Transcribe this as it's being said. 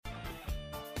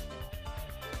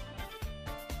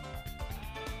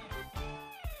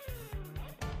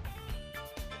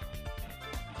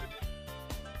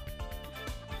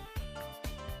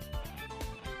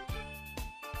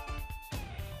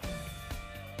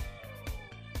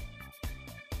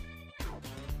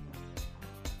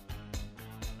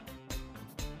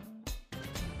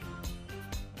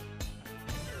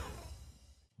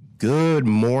Good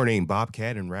morning,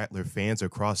 Bobcat and Rattler fans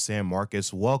across San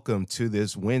Marcos. Welcome to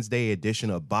this Wednesday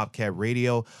edition of Bobcat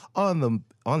Radio on the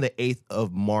 8th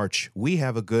of March. We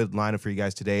have a good lineup for you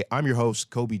guys today. I'm your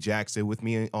host, Kobe Jackson. With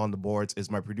me on the boards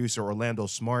is my producer, Orlando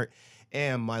Smart,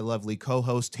 and my lovely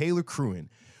co-host, Taylor Cruin.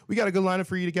 We got a good lineup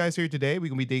for you guys here today. We're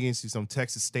going to be digging into some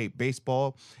Texas State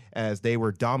baseball as they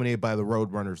were dominated by the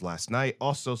Roadrunners last night.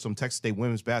 Also, some Texas State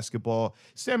women's basketball,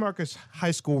 San Marcos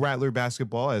High School Rattler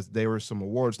basketball, as there were some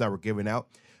awards that were given out.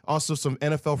 Also, some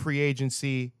NFL free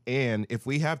agency, and if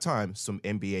we have time, some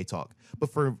NBA talk.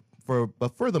 But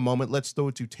for the moment, let's throw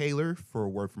it to Taylor for a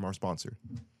word from our sponsor.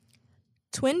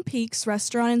 Twin Peaks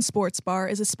Restaurant and Sports Bar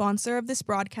is a sponsor of this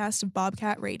broadcast of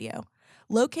Bobcat Radio.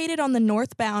 Located on the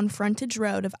northbound frontage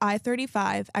road of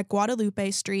I-35 at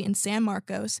Guadalupe Street in San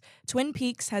Marcos, Twin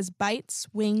Peaks has bites,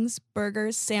 wings,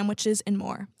 burgers, sandwiches, and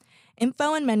more.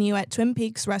 Info and menu at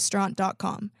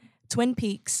twinpeaksrestaurant.com. Twin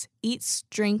Peaks, eats,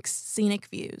 drinks, scenic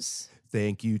views.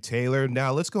 Thank you, Taylor.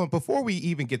 Now, let's go. Before we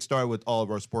even get started with all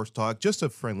of our sports talk, just a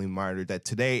friendly reminder that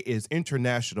today is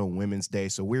International Women's Day,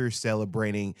 so we're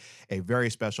celebrating a very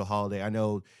special holiday. I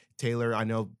know, Taylor,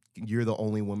 you're the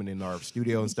only woman in our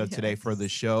studio and stuff today for the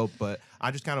show, but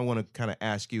I just kind of want to kind of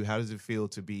ask you, how does it feel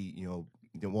to be, to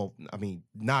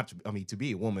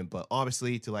be a woman, but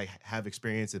obviously to like have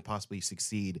experience and possibly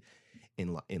succeed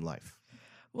in life?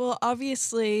 Well,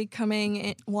 obviously,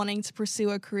 wanting to pursue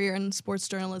a career in sports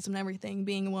journalism and everything,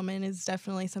 being a woman is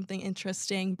definitely something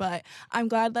interesting, but I'm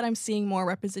glad that I'm seeing more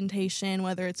representation,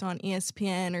 whether it's on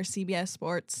ESPN or CBS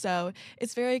Sports, so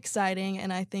it's very exciting,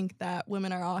 and I think that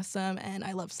women are awesome, and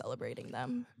I love celebrating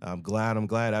them. I'm glad,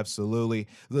 absolutely.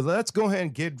 Let's go ahead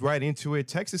and get right into it.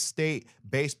 Texas State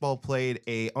baseball played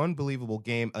a unbelievable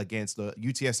game against the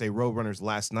UTSA Roadrunners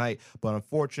last night, but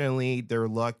unfortunately, their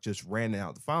luck just ran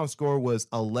out. The final score was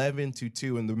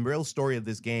 11-2, and the real story of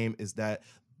this game is that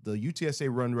the UTSA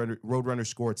Roadrunners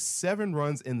scored 7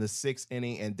 runs in the 6th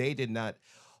inning, and they did not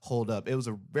hold up. It was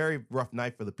a very rough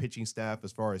night for the pitching staff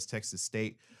as far as Texas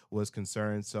State was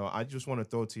concerned. So I just want to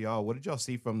throw it to y'all. What did y'all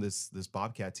see from this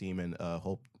Bobcat team, and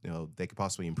hope they could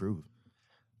possibly improve?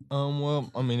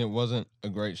 Well, I mean, it wasn't a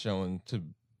great showing, to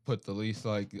put the least.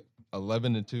 Like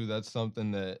 11-2. That's something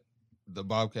that the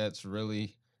Bobcats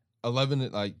really.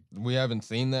 11, like, we haven't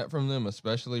seen that from them,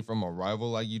 especially from a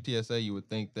rival like UTSA. You would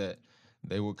think that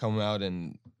they would come out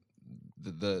and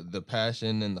the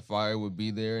passion and the fire would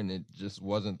be there, and it just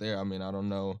wasn't there. I mean, I don't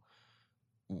know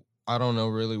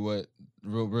really what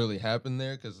really happened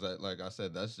there, because, like I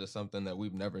said, that's just something that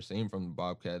we've never seen from the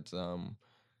Bobcats.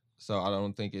 So I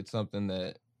don't think it's something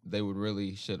that they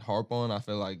should harp on. I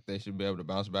feel like they should be able to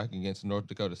bounce back against North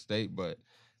Dakota State, but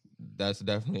that's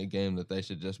definitely a game that they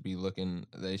should just be looking.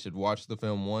 They should watch the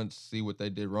film once, see what they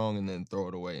did wrong, and then throw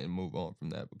it away and move on from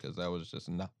that, because that was just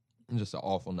an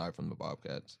awful night from the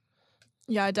Bobcats.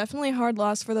 Yeah, definitely hard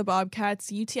loss for the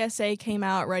Bobcats. UTSA came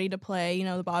out ready to play.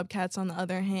 The Bobcats, on the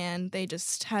other hand, they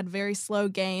just had very slow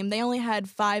game. They only had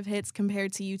 5 hits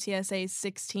compared to UTSA's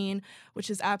 16, which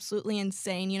is absolutely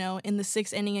insane. In the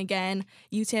 6th inning again,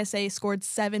 UTSA scored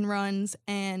 7 runs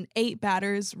and 8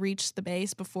 batters reached the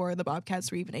base before the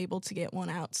Bobcats were even able to get one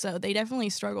out. So they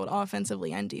definitely struggled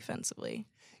offensively and defensively.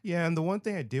 Yeah, and the one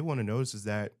thing I did want to notice is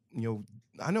that,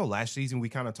 I know last season we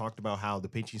kind of talked about how the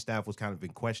pitching staff was kind of in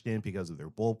question because of their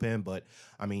bullpen, but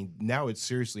I mean, now it's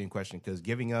seriously in question because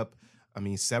giving up,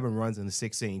 7 runs in the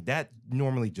 6th inning, that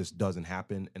normally just doesn't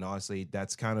happen. And honestly,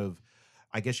 that's kind of,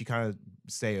 I guess you kind of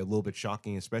say, a little bit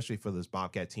shocking, especially for this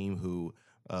Bobcat team who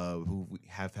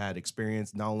have had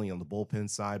experience not only on the bullpen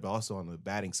side, but also on the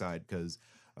batting side, because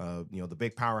the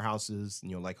big powerhouses,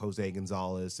 like Jose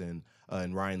Gonzalez and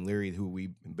Ryan Leary, who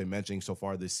we've been mentioning so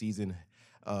far this season.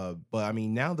 But I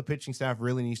mean, now the pitching staff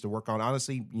really needs to work on.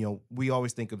 Honestly, we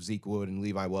always think of Zeke Wood and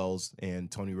Levi Wells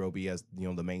and Tony Roby as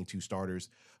the main 2 starters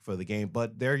for the game,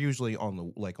 but they're usually on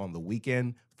the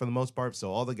weekend for the most part.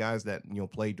 So all the guys that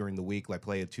play during the week, like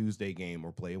play a Tuesday game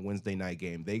or play a Wednesday night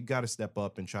game, they got to step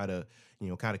up and try to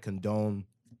kind of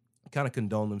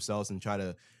condone themselves and try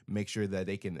to make sure that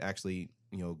they can actually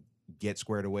get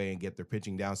squared away and get their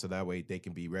pitching down, so that way they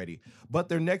can be ready. But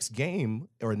their next game,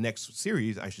 or next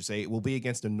series, I should say, will be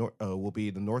against North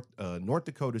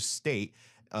Dakota State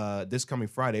this coming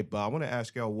Friday. But I want to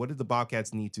ask y'all, what did the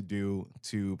Bobcats need to do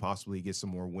to possibly get some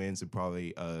more wins and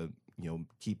probably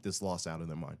keep this loss out of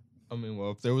their mind? I mean,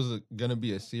 well, if there was going to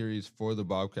be a series for the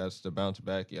Bobcats to bounce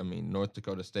back, I mean, North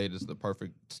Dakota State is the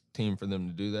perfect team for them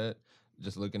to do that.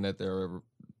 Just looking at their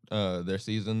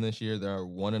season this year, they're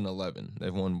 1-11.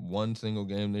 They've won 1 single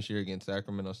game this year against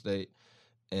Sacramento State,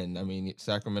 and I mean,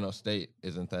 Sacramento State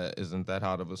isn't that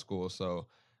hot of a school. So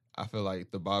I feel like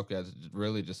the Bobcats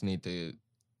really just need to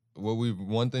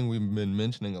one thing we've been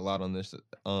mentioning a lot on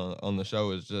the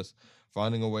show is just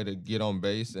finding a way to get on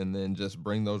base and then just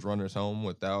bring those runners home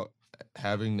without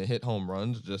having to hit home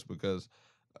runs, just because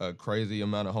a crazy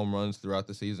amount of home runs throughout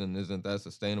the season isn't that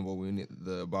sustainable.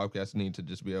 The Bobcats need to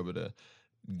just be able to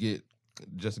get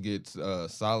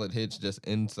solid hits just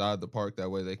inside the park. That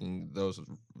way they can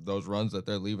those runs that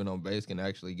they're leaving on base can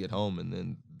actually get home, and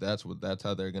then that's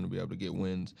how they're going to be able to get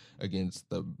wins against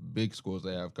the big schools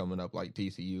they have coming up like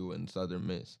TCU and Southern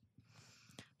Miss.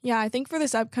 Yeah, I think for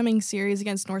this upcoming series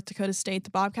against North Dakota State,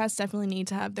 the Bobcats definitely need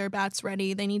to have their bats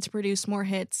ready. They need to produce more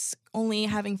hits. Only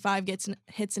having 5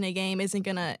 hits in a game isn't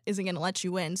gonna let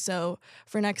you win. So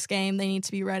for next game, they need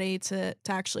to be ready to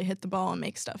actually hit the ball and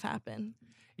make stuff happen.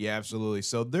 Yeah, absolutely.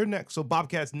 So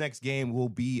Bobcats' next game will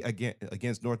be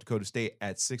against North Dakota State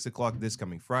at 6:00 this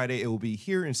coming Friday. It will be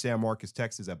here in San Marcos,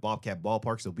 Texas, at Bobcat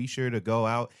Ballpark. So be sure to go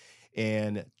out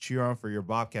and cheer on for your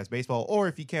Bobcats baseball. Or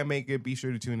if you can't make it, be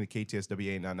sure to tune in to KTSW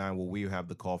 899 where we have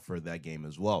the call for that game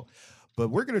as well. But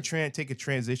we're going to take a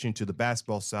transition to the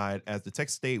basketball side as the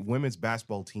Texas State women's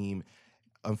basketball team.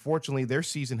 Unfortunately, their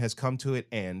season has come to an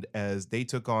end as they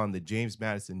took on the James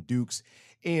Madison Dukes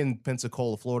in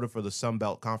Pensacola, Florida for the Sun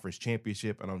Belt Conference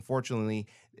Championship. And unfortunately,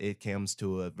 it comes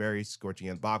to a very scorching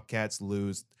end. Bobcats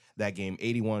lose that game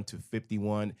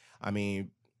 81-51. I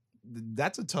mean,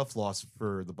 that's a tough loss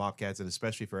for the Bobcats, and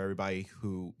especially for everybody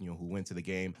who went to the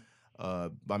game.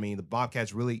 I mean, the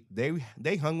Bobcats really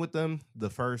they hung with them the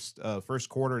first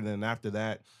quarter, and then after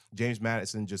that, James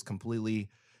Madison just completely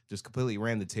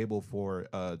ran the table for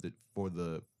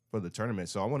the tournament.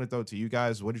 So I want to throw it to you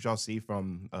guys. What did y'all see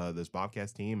from this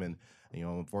Bobcats team? And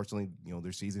unfortunately,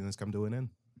 their season has come to an end.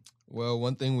 Well,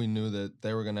 one thing we knew that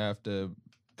they were going to have to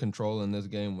control in this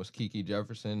game was Kiki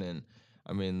Jefferson, and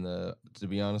I mean, to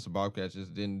be honest, the Bobcats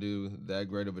just didn't do that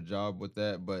great of a job with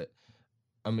that. But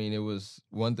I mean, it was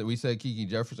one that we said Kiki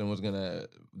Jefferson was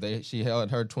she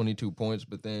held her 22 points,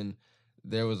 but then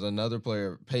there was another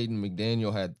player, Peyton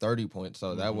McDaniel, had 30 points.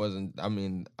 So that wasn't. I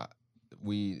mean,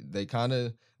 they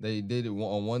did it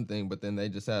on one thing, but then they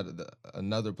just had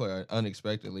another player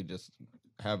unexpectedly just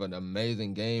have an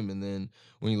amazing game. And then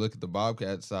when you look at the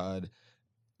Bobcats side,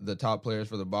 the top players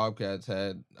for the Bobcats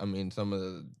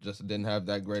just didn't have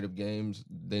that great of games,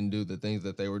 didn't do the things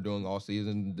that they were doing all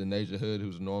season. Denasia Hood,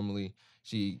 who's normally,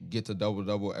 she gets a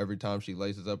double-double every time she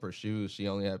laces up her shoes. She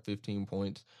only had 15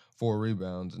 points, 4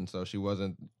 rebounds, and so she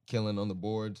wasn't killing on the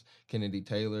boards. Kennedy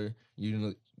Taylor,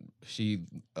 the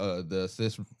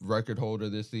assist record holder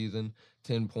this season,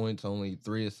 10 points, only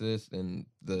 3 assists, and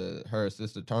her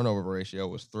assist to turnover ratio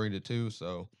was 3-2.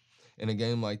 So in a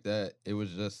game like that, it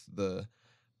was just the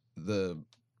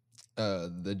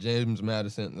James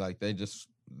Madison, like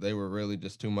they were really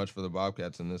just too much for the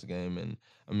Bobcats in this game. And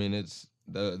I mean,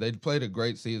 they played a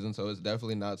great season, so it's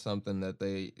definitely not something that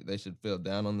they should feel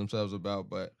down on themselves about,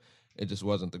 but it just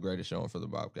wasn't the greatest showing for the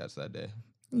Bobcats that day.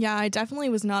 Yeah, I definitely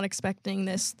was not expecting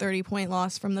this 30-point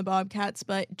loss from the Bobcats,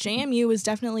 but JMU was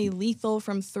definitely lethal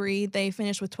from 3. They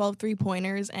finished with 12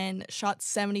 3-pointers and shot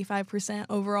 75%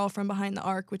 overall from behind the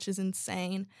arc, which is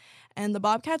insane. And the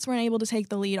Bobcats weren't able to take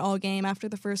the lead all game. After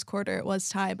the first quarter, it was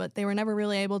tied, but they were never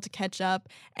really able to catch up.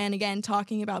 And again,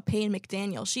 talking about Peyton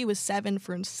McDaniel, she was 7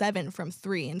 from 7 from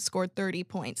 3 and scored 30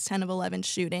 points, 10 of 11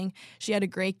 shooting. She had a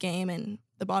great game, and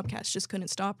the Bobcats just couldn't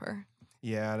stop her.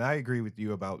 Yeah, and I agree with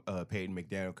you about Peyton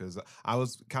McDaniel because I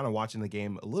was kind of watching the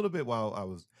game a little bit while I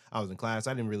was in class.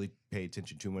 I didn't really pay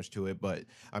attention too much to it, but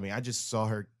I mean, I just saw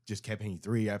her just kept hitting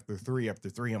 3 after 3 after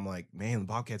 3. I'm like, man, the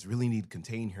Bobcats really need to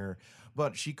contain her,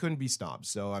 but she couldn't be stopped.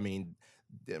 So I mean,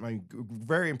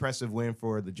 very impressive win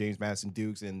for the James Madison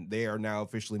Dukes, and they are now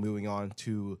officially moving on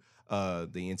to the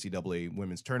NCAA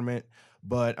women's tournament.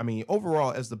 But I mean,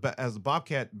 overall, as the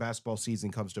Bobcat basketball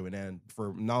season comes to an end,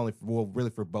 for not only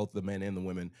really for both the men and the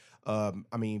women,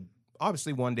 I mean,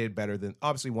 obviously one did better than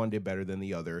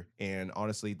the other, and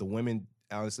honestly, the women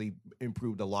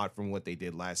improved a lot from what they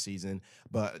did last season.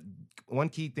 But one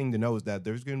key thing to know is that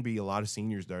there's going to be a lot of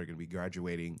seniors that are going to be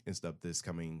graduating and stuff this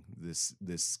coming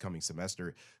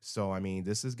semester. So I mean,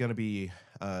 this is going to be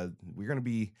we're going to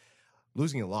be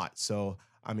losing a lot. So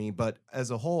I mean, but as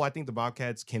a whole, I think the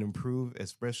Bobcats can improve,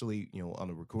 especially on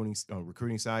the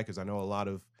recruiting side, because I know a lot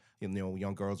of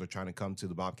young girls are trying to come to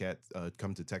the Bobcats,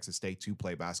 come to Texas State to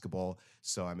play basketball.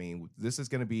 So I mean, this is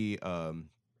going to be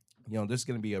this is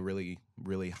going to be a really,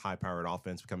 really high-powered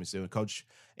offense coming soon. Coach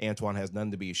Antoine has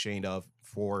nothing to be ashamed of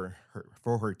for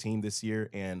her team this year,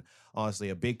 and honestly,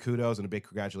 a big kudos and a big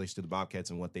congratulations to the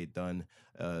Bobcats and what they've done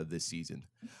this season.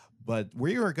 But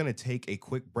we are going to take a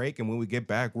quick break, and when we get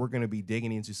back, we're going to be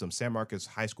digging into some San Marcos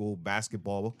High School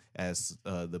basketball as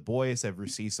the boys have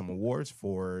received some awards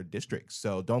for districts.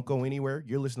 So don't go anywhere.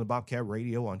 You're listening to Bobcat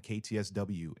Radio on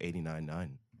KTSW 89.9.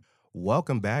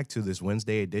 Welcome back to this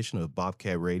Wednesday edition of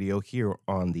Bobcat Radio here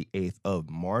on the 8th of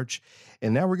March.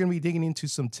 And now we're going to be digging into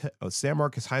some San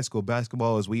Marcos High School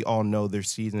basketball. As we all know, their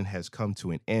season has come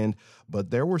to an end, but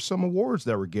there were some awards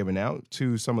that were given out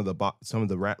to some of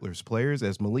the Rattlers players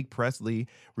as Malik Presley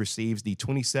receives the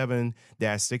 27-6A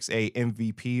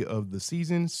MVP of the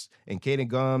seasons, and Caden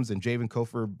Gums and Javen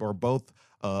Kofer are both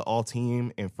all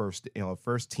team and first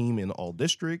team in all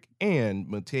district, and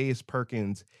Mateus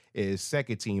Perkins is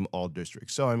second team all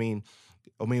district. So I mean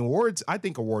awards. I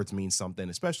think awards mean something,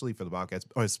 especially for the Bobcats,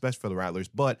 or especially for the Rattlers.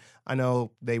 But I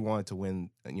know they wanted to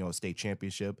win, a state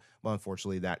championship. But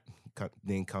unfortunately, that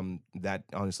didn't come. That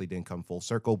honestly didn't come full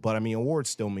circle. But I mean, awards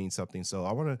still mean something. So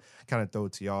I want to kind of throw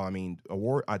it to y'all. I mean,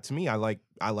 to me, I like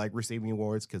receiving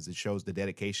awards because it shows the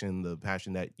dedication, the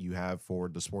passion that you have for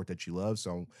the sport that you love.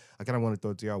 So I kind of want to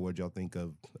throw it to y'all. What y'all think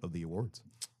of the awards?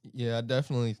 Yeah, I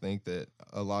definitely think that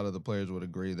a lot of the players would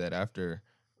agree that after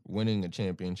winning a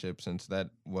championship, since that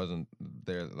wasn't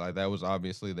that was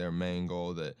obviously their main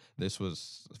goal, that this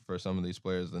was for some of these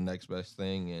players the next best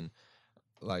thing. And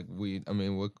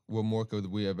what more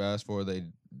could we have asked for? They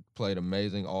played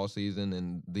amazing all season,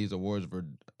 and these awards were,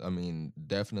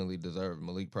 definitely deserved.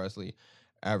 Malik Presley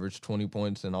averaged 20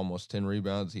 points and almost 10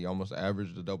 rebounds. He almost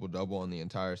averaged a double-double on the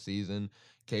entire season.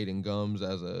 Caden Gums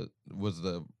was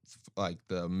the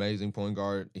amazing point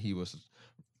guard. He was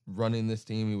running this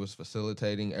team. He was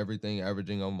facilitating everything,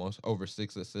 averaging almost over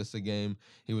 6 assists a game.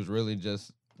 He was really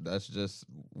that's just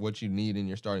what you need in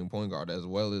your starting point guard, as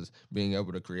well as being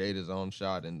able to create his own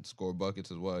shot and score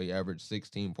buckets as well. He averaged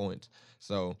 16 points.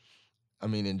 So,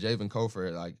 in Javen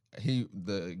Kofer,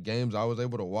 the games I was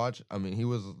able to watch, he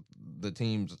was the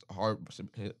team's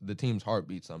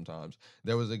heartbeat sometimes.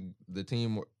 It was the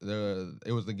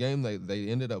game they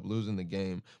ended up losing the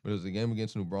game, but it was the game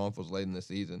against New Braunfels late in the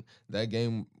season. That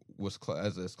game was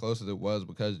as close as it was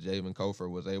because Javen Kofer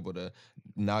was able to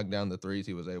knock down the threes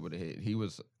he was able to hit. He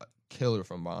was a killer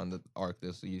from behind the arc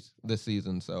this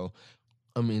season. So,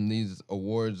 these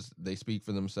awards, they speak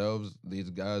for themselves. These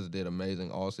guys did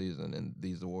amazing all season, and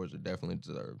these awards are definitely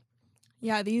deserved.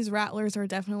 Yeah, these Rattlers are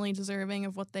definitely deserving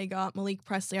of what they got. Malik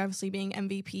Presley obviously being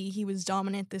MVP. He was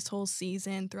dominant this whole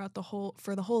season for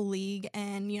the whole league,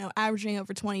 and averaging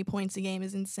over 20 points a game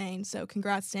is insane. So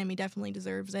congrats to him. He definitely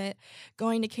deserves it.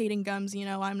 Going to Caden Gums,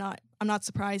 I'm not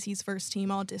surprised he's first team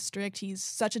all district. He's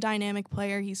such a dynamic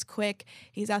player. He's quick,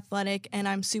 he's athletic, and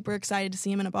I'm super excited to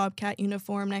see him in a Bobcat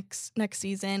uniform next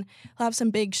season. He'll have some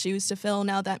big shoes to fill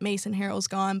now that Mason Harrell's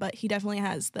gone, but he definitely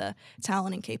has the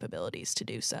talent and capabilities to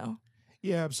do so.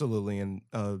 Yeah, absolutely. And,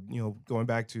 going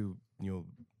back to,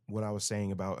 what I was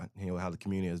saying about, how the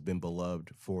community has been beloved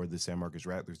for the San Marcos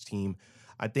Rattlers team,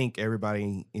 I think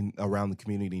everybody around the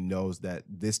community knows that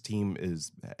this team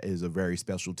is a very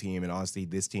special team. And honestly,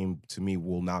 this team, to me,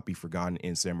 will not be forgotten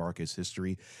in San Marcos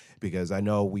history, because I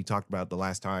know we talked about the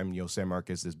last time, San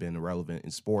Marcos has been relevant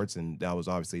in sports, and that was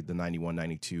obviously the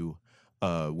 91-92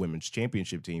 women's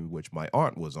championship team, which my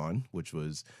aunt was on, which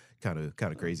was kind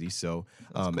of crazy. So,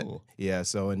 cool. Yeah.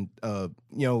 So, and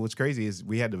what's crazy is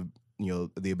we had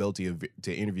the ability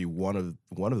to interview one of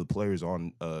the players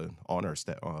on our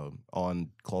on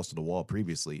Close to the Wall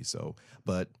previously. So,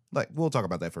 but we'll talk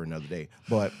about that for another day.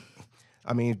 But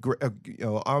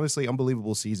obviously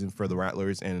unbelievable season for the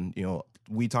Rattlers, and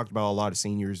we talked about a lot of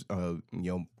seniors,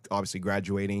 obviously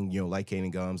graduating, like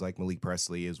Caden Gums, like Malik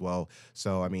Presley as well.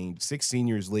 So, 6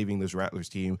 seniors leaving this Rattlers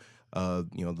team.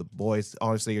 The boys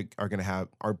honestly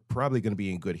are probably going to be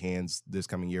in good hands this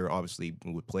coming year, obviously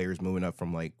with players moving up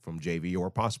from JV or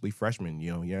possibly freshmen.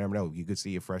 You never know. You could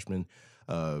see a freshman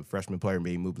player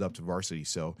being moved up to varsity.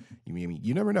 So,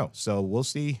 you never know. So we'll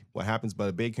see what happens, but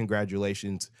a big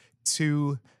congratulations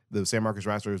to the San Marcos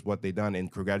Rattlers, what they've done,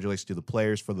 and congratulations to the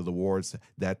players for the awards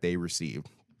that they received.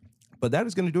 But that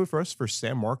is going to do it for us for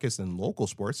San Marcos and local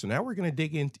sports. So now we're going to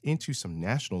dig into some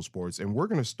national sports, and we're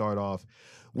going to start off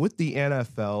with the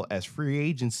NFL as free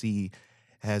agency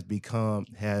is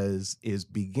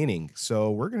beginning.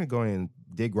 So we're going to go and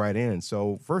dig right in.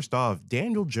 So first off,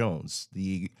 Daniel Jones,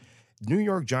 the New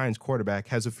York Giants quarterback,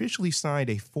 has officially signed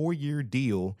a 4-year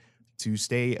deal to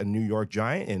stay a New York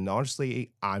Giant. And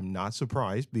honestly, I'm not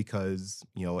surprised because,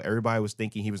 everybody was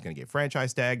thinking he was going to get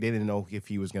franchise tagged. They didn't know if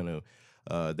he was going to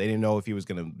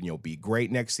be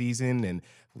great next season. And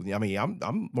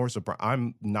I'm more surprised.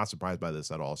 I'm not surprised by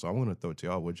this at all. So I'm going to throw it to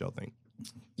y'all. What y'all think?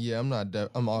 Yeah, I'm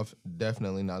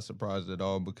definitely not surprised at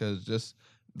all, because just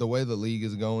the way the league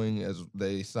is going, as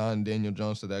they signed Daniel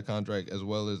Jones to that contract, as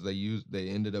well as they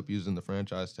ended up using the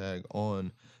franchise tag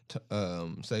on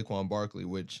Saquon Barkley,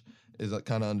 which is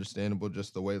kind of understandable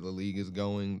just the way the league is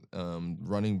going.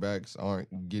 Running backs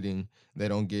they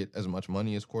don't get as much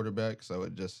money as quarterbacks, so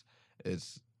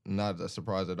it's not a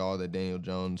surprise at all that Daniel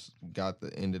Jones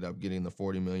ended up getting the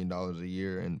 $40 million a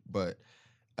year. But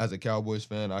as a Cowboys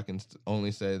fan, I can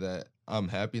only say that I'm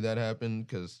happy that happened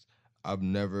because I've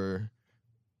never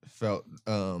felt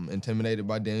intimidated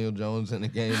by Daniel Jones in a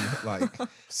game. Like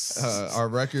our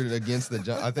record against the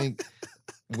Giants, I think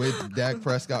with Dak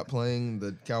Prescott playing,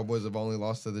 the Cowboys have only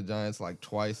lost to the Giants like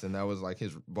twice, and that was like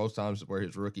both times were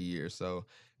his rookie year. So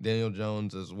Daniel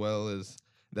Jones, as well as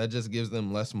that, just gives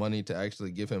them less money to actually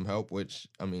give him help, which,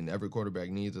 I mean, every quarterback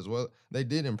needs as well. They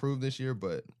did improve this year,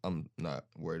 but I'm not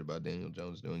worried about Daniel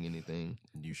Jones doing anything.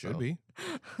 You should be.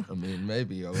 I mean,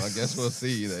 maybe. I guess we'll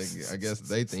see. I guess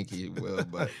they think he will,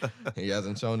 but he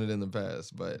hasn't shown it in the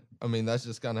past. But, I mean, that's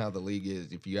just kind of how the league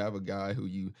is. If you have a guy who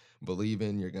you believe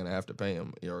in, you're going to have to pay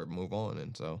him or move on.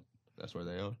 And so that's where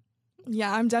they are.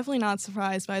 Yeah, I'm definitely not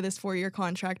surprised by this 4-year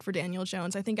contract for Daniel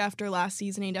Jones. I think after last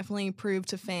season, he definitely proved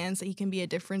to fans that he can be a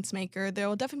difference maker. There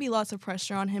will definitely be lots of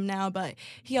pressure on him now, but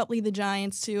he helped lead the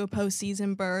Giants to a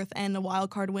postseason berth and a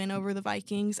wild card win over the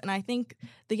Vikings. And I think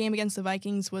the game against the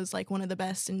Vikings was like one of the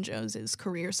best in Jones'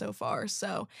 career so far.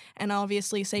 So, and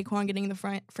obviously Saquon getting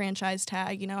the franchise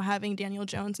tag, having Daniel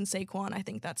Jones and Saquon, I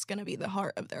think that's going to be the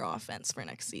heart of their offense for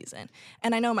next season.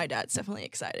 And I know my dad's definitely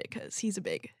excited because he's a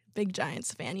big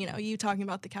Giants fan. You talking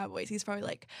about the Cowboys, he's probably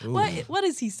like, what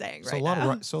is he saying right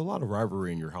now? So a lot of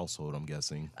rivalry in your household, I'm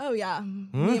guessing. Oh yeah,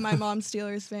 me and my mom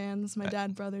Steelers fans, my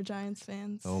dad brother Giants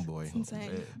fans. Oh boy, it's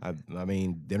insane. I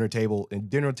mean, dinner table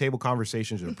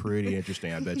conversations are pretty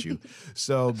interesting, I bet you.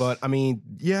 So, but I mean,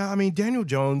 Daniel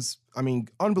Jones,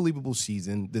 unbelievable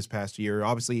season this past year,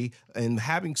 obviously, and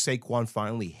having Saquon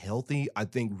finally healthy, I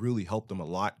think really helped him a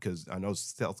lot because I know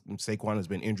Saquon has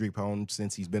been injury prone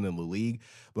since he's been in the league,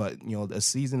 but the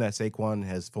season that Saquon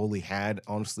has fully had,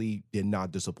 honestly, did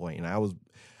not disappoint. And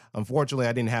unfortunately,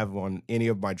 I didn't have him on any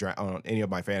of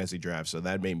my fantasy drafts, so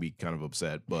that made me kind of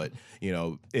upset. But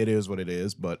it is what it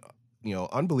is. But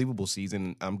unbelievable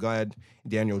season. I'm glad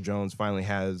Daniel Jones finally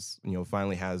has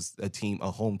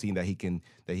a home team that he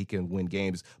can win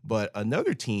games. But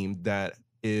another team that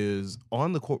is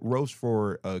on the roast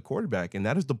for a quarterback, and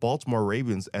that is the Baltimore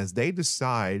Ravens, as they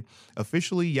decide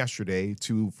officially yesterday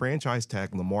to franchise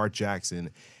tag Lamar Jackson.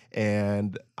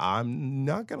 And I'm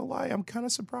not going to lie, I'm kind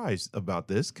of surprised about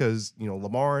this because,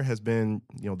 Lamar has been,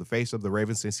 the face of the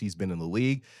Ravens since he's been in the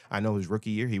league. I know his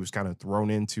rookie year, he was kind of thrown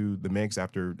into the mix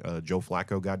after Joe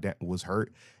Flacco was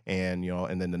hurt. And,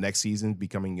 and then the next season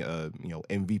becoming,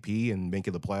 MVP and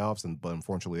making the playoffs. But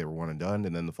unfortunately, they were one and done.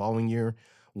 And then the following year,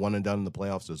 one and done in the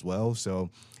playoffs as well. So,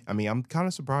 I'm kind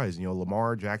of surprised.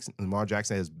 Lamar Jackson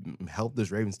has helped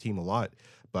this Ravens team a lot.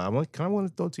 But I kind of want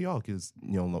to throw it to y'all because,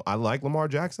 I like Lamar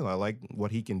Jackson. I like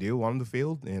what he can do on the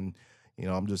field. And,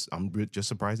 I'm just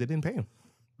surprised they didn't pay him.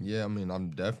 Yeah, I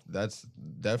mean, that's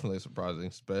definitely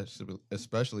surprising,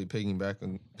 especially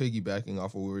piggybacking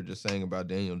off what we were just saying about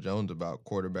Daniel Jones about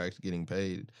quarterbacks getting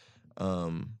paid.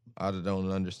 I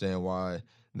don't understand why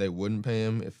they wouldn't pay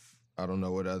him. If I don't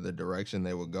know what other direction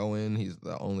they would go in. He's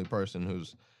the only person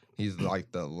he's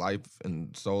like the life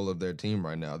and soul of their team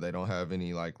right now. They don't have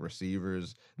any like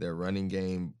receivers. Their running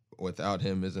game without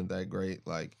him isn't that great.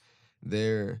 Like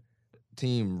their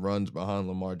team runs behind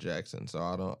Lamar Jackson. So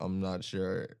I'm not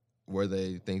sure where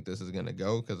they think this is going to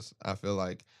go because I feel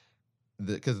like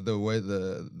because the way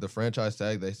the franchise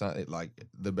tag they signed it, like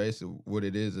the basic what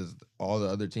it is all the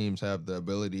other teams have the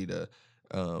ability to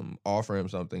offer him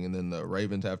something, and then the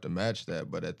Ravens have to match that.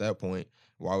 But at that point,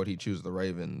 why would he choose the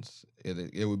Ravens?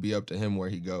 It would be up to him where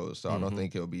he goes. So I don't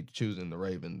think he'll be choosing the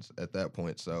Ravens at that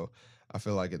point. So I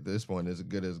feel like at this point, as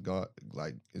good as God,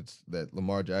 like it's that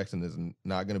Lamar Jackson is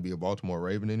not going to be a Baltimore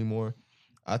Raven anymore.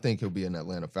 I think he'll be an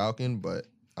Atlanta Falcon, but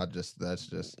that's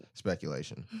just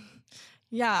speculation.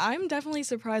 Yeah, I'm definitely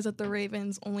surprised that the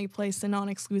Ravens only placed a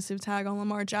non-exclusive tag on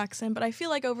Lamar Jackson, but I feel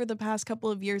like over the past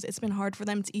couple of years, it's been hard for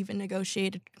them to even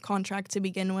negotiate a contract to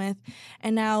begin with.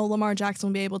 And now Lamar Jackson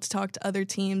will be able to talk to other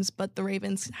teams, but the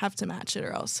Ravens have to match it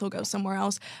or else he'll go somewhere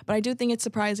else. But I do think it's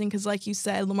surprising because, like you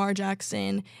said, Lamar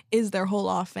Jackson is their whole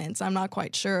offense. I'm not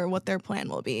quite sure what their plan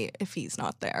will be if he's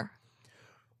not there.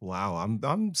 Wow,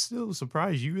 I'm still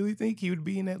surprised. You really think he would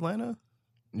be in Atlanta?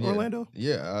 Yeah, Orlando?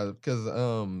 Yeah,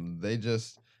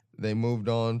 because they moved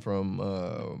on from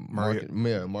Marcus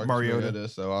Mariota.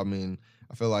 So I mean,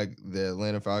 I feel like the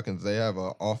Atlanta Falcons, they have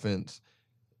an offense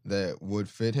that would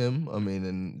fit him. I mean,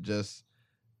 and just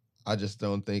I just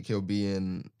don't think he'll be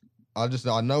in. I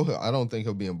don't think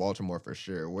he'll be in Baltimore for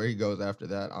sure. Where he goes after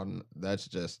that, that's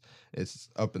just it's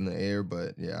up in the air.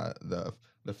 But yeah,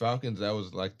 the Falcons, that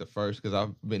was like the first, because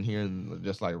I've been hearing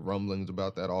just like rumblings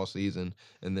about that all season,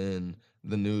 and then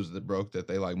the news that broke that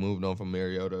they like moved on from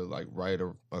Mariota like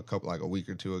a couple like a week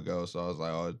or two ago. So I was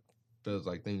like, oh, it feels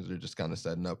like things are just kind of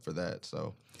setting up for that.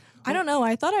 So I don't know.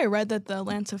 I thought I read that the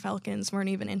Atlanta Falcons weren't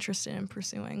even interested in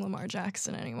pursuing Lamar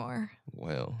Jackson anymore.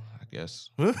 well, I guess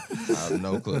I have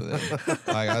no clue then.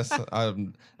 Like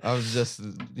I was just,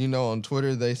 on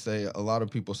Twitter they say a lot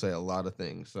of people say a lot of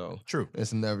things, so True.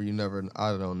 it's never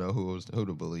I don't know who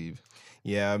to believe.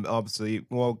 Yeah, obviously.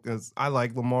 Well, because I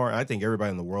like Lamar. I think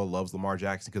everybody in the world loves Lamar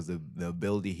Jackson because the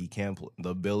ability he can, the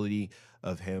ability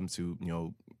of him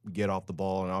to get off the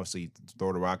ball and obviously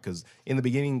throw the rock. Because in the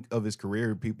beginning of his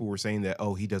career, people were saying that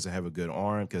he doesn't have a good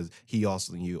arm because he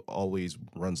always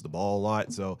runs the ball a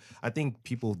lot. So I think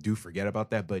people do forget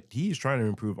about that. But he's trying to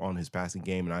improve on his passing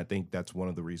game, and I think that's one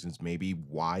of the reasons maybe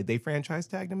why they franchise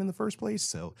tagged him in the first place.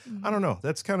 So I don't know.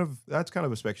 That's kind of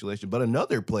a speculation. But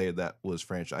another player that was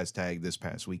franchise tagged this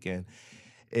past weekend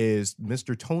is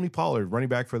Mr. Tony Pollard, running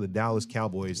back for the Dallas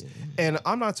Cowboys. And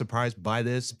I'm not surprised by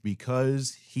this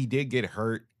because he did get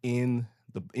hurt in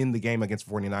the game against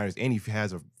the 49ers, and he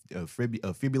has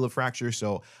a fibula fracture.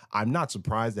 So I'm not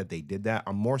surprised that they did that.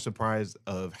 I'm more surprised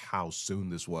of how soon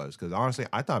this was, because honestly,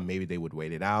 I thought maybe they would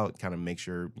wait it out, kind of make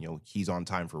sure he's on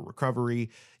time for recovery,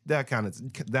 that kind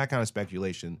of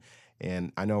speculation.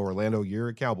 And I know, Orlando, you're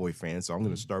a Cowboy fan, so I'm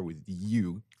going to start with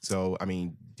you. So, I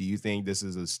mean, do you think this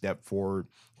is a step for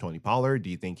Tony Pollard? Do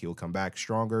you think he'll come back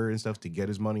stronger and stuff to get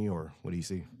his money, or what do you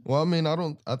see? Well, I mean,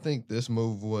 I think this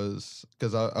move was,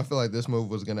 because I feel like this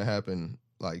move was going to happen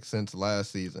like since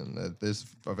last season.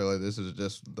 I feel like this is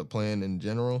just the plan in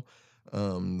general.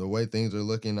 The way things are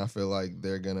looking, I feel like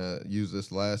they're going to use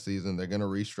this last season. They're going to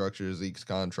restructure Zeke's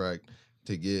contract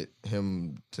to get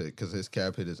him because his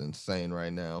cap hit is insane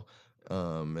right now.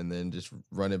 And then just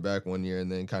run it back 1 year and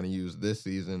then kind of use this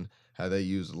season how they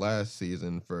used last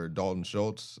season for Dalton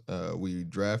Schultz. We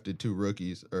drafted 2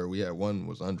 rookies, or we had one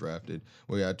was undrafted.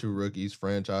 We had 2 rookies,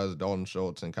 franchise Dalton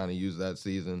Schultz, and kind of use that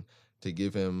season to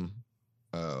give him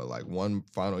like one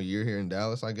final year here in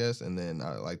Dallas, I guess. And then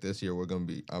like this year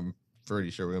I'm pretty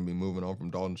sure we're going to be moving on from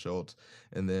Dalton Schultz.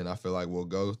 And then I feel like we'll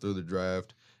go through the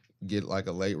draft, get like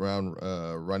a late round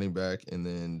running back, and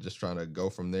then just trying to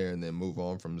go from there and then move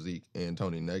on from Zeke and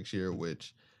Tony next year,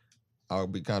 which I'll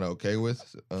be kind of okay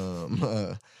with.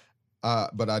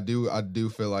 But I do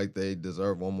feel like they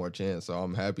deserve one more chance. So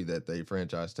I'm happy that they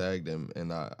franchise tagged him.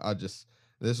 And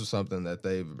this was something that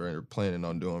they've been planning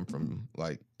on doing from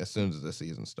like as soon as the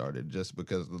season started, just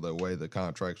because of the way the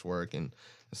contracts work and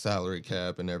the salary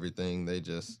cap and everything.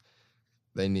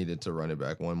 They needed to run it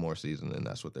back one more season, and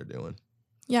that's what they're doing.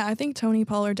 Yeah, I think Tony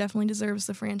Pollard definitely deserves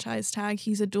the franchise tag.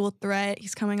 He's a dual threat.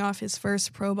 He's coming off his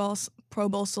first Pro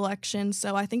Bowl selection,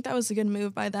 so I think that was a good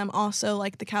move by them. Also,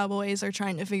 like, the Cowboys are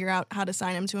trying to figure out how to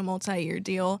sign him to a multi-year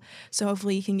deal, so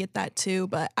hopefully he can get that too.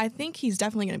 But I think he's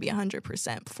definitely going to be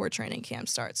 100% before training camp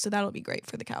starts, so that'll be great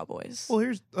for the Cowboys. Well,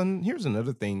 here's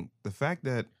another thing: the fact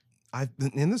that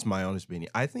and this is my honest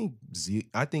opinion, I think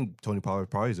Tony Pollard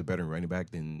probably is a better running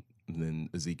back than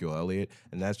Ezekiel Elliott,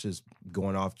 and that's just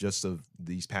going off just of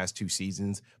these past 2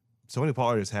 seasons. Tony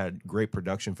Pollard has had great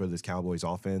production for this Cowboys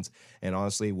offense, and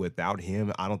honestly, without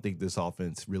him, I don't think this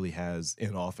offense really has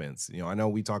an offense. I know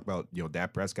we talk about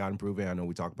Dak Prescott improving. I know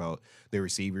we talk about the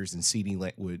receivers and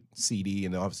CD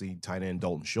and obviously tight end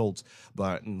Dalton Schultz,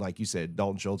 but like you said,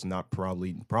 Dalton Schultz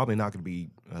probably not going to be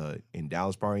in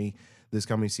Dallas probably this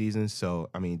coming season. So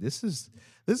I mean, this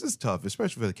is tough,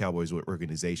 especially for the Cowboys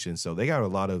organization. So they got a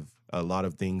lot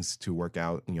of things to work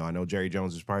out. I know Jerry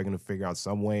Jones is probably going to figure out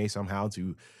some way somehow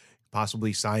to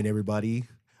possibly sign everybody.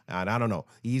 And I don't know.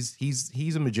 He's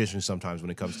a magician sometimes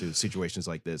when it comes to situations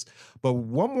like this. But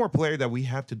one more player that we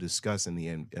have to discuss in the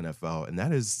NFL, and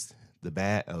that is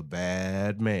a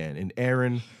bad man, and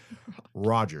Aaron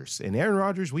Rodgers. And Aaron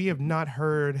Rodgers, we have not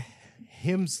heard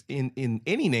him in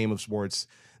any name of sports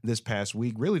this past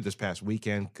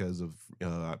weekend, because of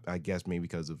I guess maybe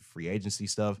because of free agency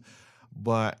stuff.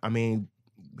 But I mean,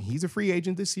 he's a free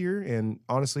agent this year, and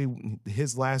honestly,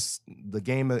 the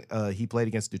game he played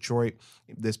against Detroit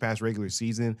this past regular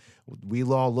season, we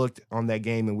all looked on that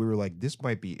game and we were like, this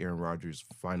might be Aaron Rodgers'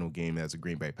 final game as a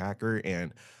Green Bay Packer.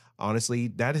 And honestly,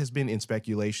 that has been in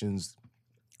speculations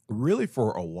really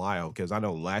for a while, because I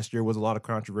know last year was a lot of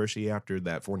controversy after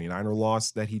that 49er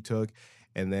loss that he took.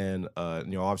 and then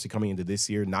obviously coming into this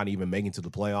year, not even making to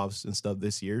the playoffs and stuff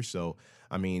this year. So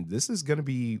I mean, this is going to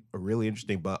be really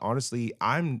interesting. But honestly,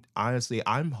 I'm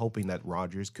hoping that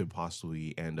Rodgers could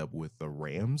possibly end up with the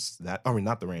Rams.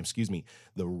 Not the Rams, excuse me,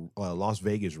 the Las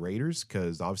Vegas Raiders,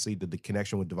 because obviously the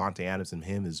connection with Devontae Adams and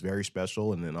him is very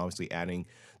special. And then obviously adding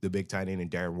the big tight end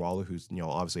and Darren Waller, who's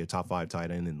obviously a top 5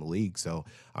 tight end in the league. So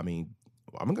I mean,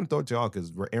 I'm going to throw it to y'all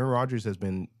because Aaron Rodgers has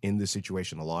been in this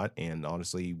situation a lot, and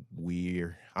honestly,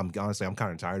 I'm kind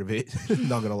of tired of it.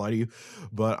 Not going to lie to you,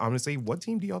 but honestly, what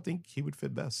team do y'all think he would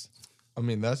fit best? I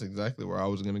mean, that's exactly where I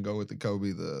was going to go with the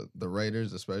Kobe, the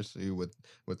Raiders, especially with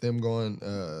them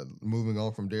moving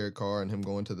on from Derek Carr and him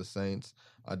going to the Saints.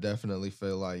 I definitely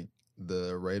feel like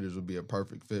the Raiders would be a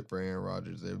perfect fit for Aaron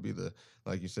Rodgers. It would be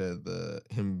like you said,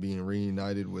 him being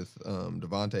reunited with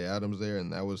Devontae Adams there,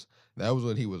 and that was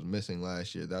what he was missing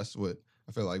last year. That's what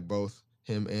I feel like both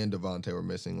him and Devontae were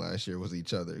missing last year was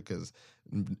each other, because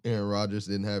Aaron Rodgers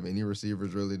didn't have any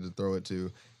receivers really to throw it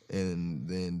to, and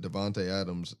then Devontae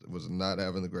Adams was not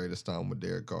having the greatest time with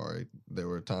Derek Carr. There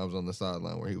were times on the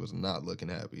sideline where he was not looking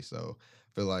happy. So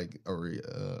I feel like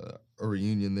a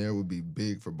reunion there would be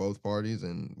big for both parties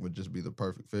and would just be the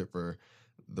perfect fit for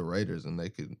the Raiders. And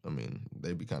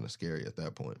they'd be kind of scary at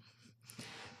that point.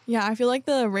 Yeah, I feel like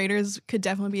the Raiders could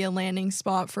definitely be a landing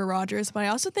spot for Rodgers, but I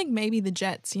also think maybe the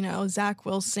Jets, Zach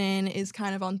Wilson is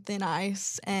kind of on thin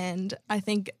ice, and I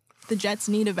think the Jets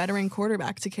need a veteran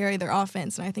quarterback to carry their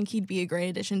offense, and I think he'd be a great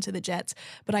addition to the Jets.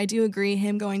 But I do agree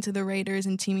him going to the Raiders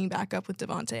and teaming back up with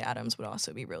Devontae Adams would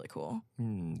also be really cool.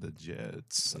 The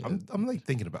Jets. Yeah. I'm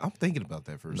thinking about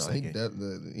that for a second.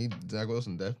 Zach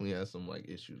Wilson definitely has some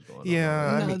issues going on.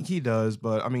 Yeah, I mean he does,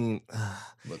 but I mean,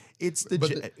 it's the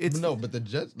Jets. But the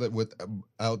Jets with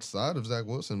outside of Zach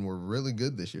Wilson were really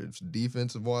good this year,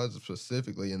 defensive wise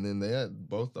specifically, and then they had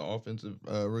both the offensive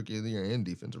rookie of the year and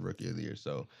defensive rookie of the year.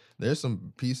 So there's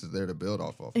some pieces there to build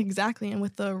off of. Exactly, and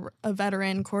with a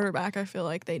veteran quarterback, I feel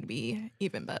like they'd be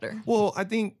even better. Well, I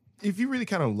think if you really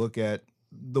kind of look at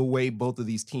the way both of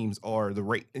these teams are,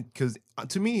 because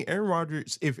to me,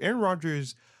 if Aaron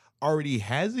Rodgers already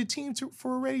has a team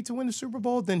ready to win the Super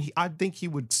Bowl, then I think he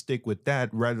would stick with that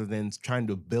rather than trying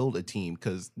to build a team,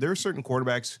 because there are certain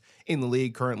quarterbacks in the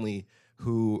league currently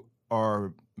who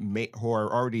are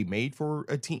already made for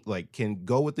a team, can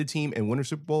go with the team and win a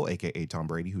Super Bowl, aka Tom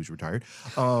Brady, who's retired,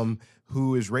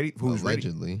 who is ready,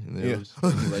 allegedly. There's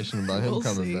speculation about him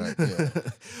coming back. Yeah.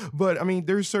 But I mean,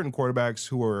 there's certain quarterbacks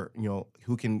who are,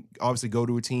 who can obviously go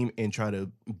to a team and try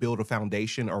to build a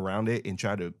foundation around it and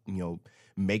try to,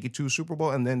 make it to a Super Bowl.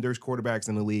 And then there's quarterbacks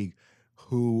in the league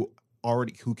who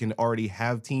can already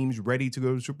have teams ready to go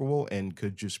to the Super Bowl and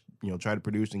could just try to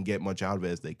produce and get much out of it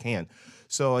as they can.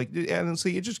 So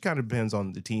honestly, it just kind of depends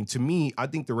on the team. To me, I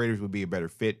think the Raiders would be a better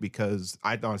fit because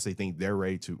I honestly think they are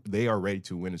ready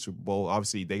to win a Super Bowl.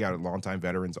 Obviously, they got longtime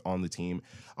veterans on the team.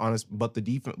 But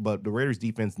the Raiders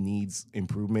defense needs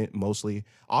improvement mostly.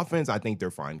 Offense, I think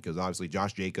they're fine because obviously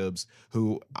Josh Jacobs,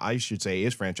 who I should say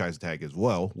is franchise tag as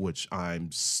well, which I'm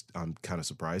kind of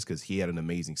surprised because he had an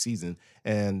amazing season.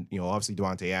 And obviously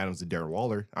Devontae Adams and Darren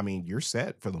Waller. I mean, you're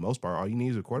set for the most part. All you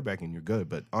need is a quarterback and you're good.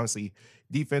 But honestly,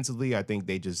 defensively, I think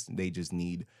they just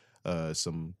need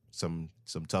some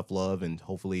tough love, and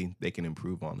hopefully they can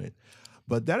improve on it.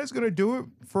 But that is going to do it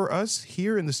for us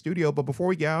here in the studio. But before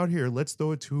we get out here, let's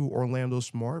throw it to Orlando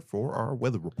Smart for our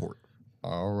weather report.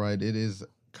 All right, it is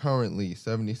currently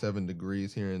 77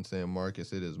 degrees here in San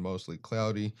Marcos. It is mostly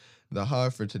cloudy. The high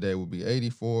for today will be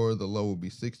 84. The low will be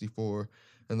 64.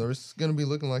 And it's going to be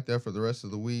looking like that for the rest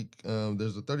of the week.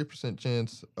 There's a 30%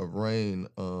 chance of rain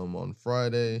on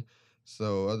Friday.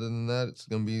 So other than that, it's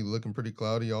going to be looking pretty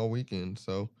cloudy all weekend.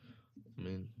 So, I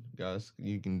mean, guys,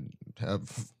 you can have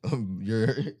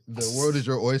the world is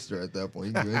your oyster at that point.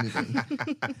 You can do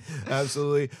anything.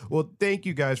 Absolutely. Well, thank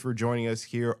you guys for joining us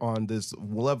here on this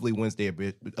lovely Wednesday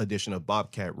edition of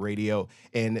Bobcat Radio.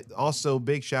 And also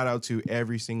big shout out to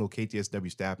every single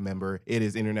KTSW staff member. It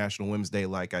is International Women's Day,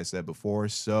 like I said before.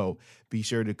 So be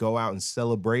sure to go out and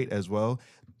celebrate as well.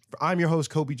 I'm your host,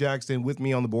 Kobe Jackson. With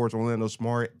me on the boards, Orlando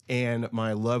Smart, and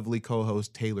my lovely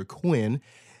co-host, Taylor Quinn.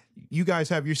 You guys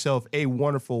have yourself a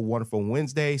wonderful, wonderful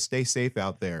Wednesday. Stay safe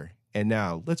out there. And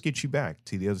now let's get you back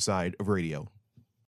to the other side of radio.